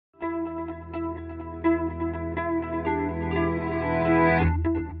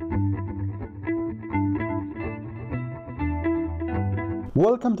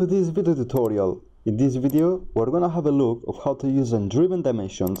Welcome to this video tutorial. In this video, we're gonna have a look of how to use driven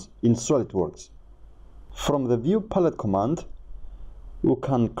dimensions in SolidWorks. From the View Palette command, you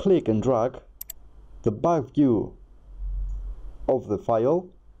can click and drag the back view of the file,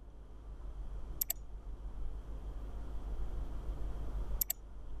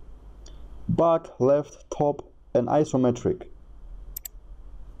 back, left, top, and isometric.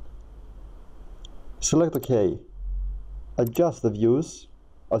 Select OK. Adjust the views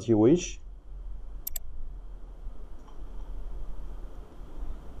as you wish.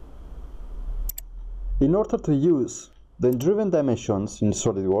 In order to use the driven dimensions in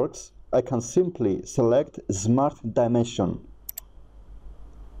SolidWorks, I can simply select Smart Dimension.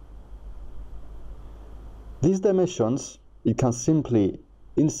 These dimensions you can simply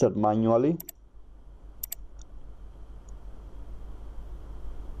insert manually,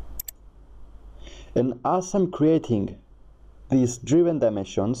 and as I'm creating these driven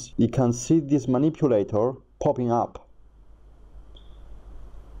dimensions, you can see this manipulator popping up.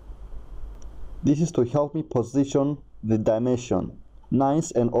 This is to help me position the dimension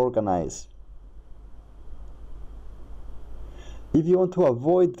nice and organized. If you want to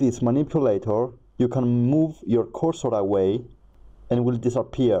avoid this manipulator, you can move your cursor away and it will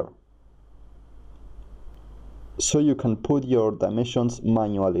disappear. So you can put your dimensions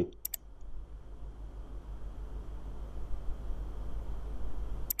manually.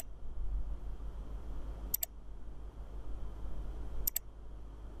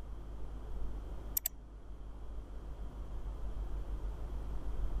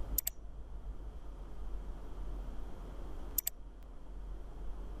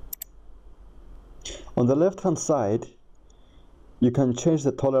 On the left hand side, you can change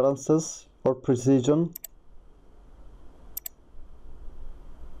the tolerances or precision.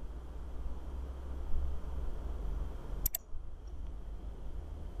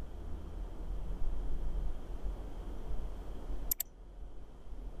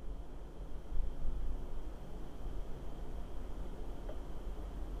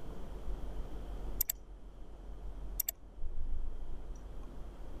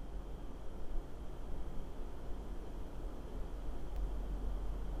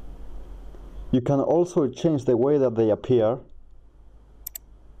 You can also change the way that they appear,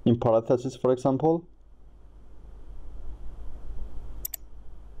 in parentheses for example.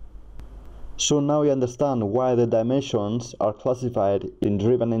 So now you understand why the dimensions are classified in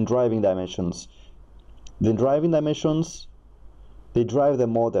driven and driving dimensions. The driving dimensions, they drive the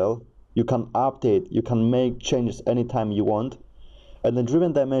model. You can update, you can make changes anytime you want. And the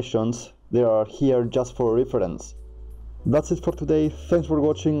driven dimensions, they are here just for reference. That's it for today. Thanks for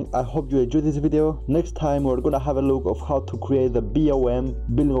watching. I hope you enjoyed this video. Next time we're gonna have a look of how to create the BOM,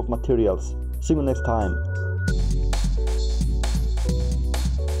 building of materials. See you next time.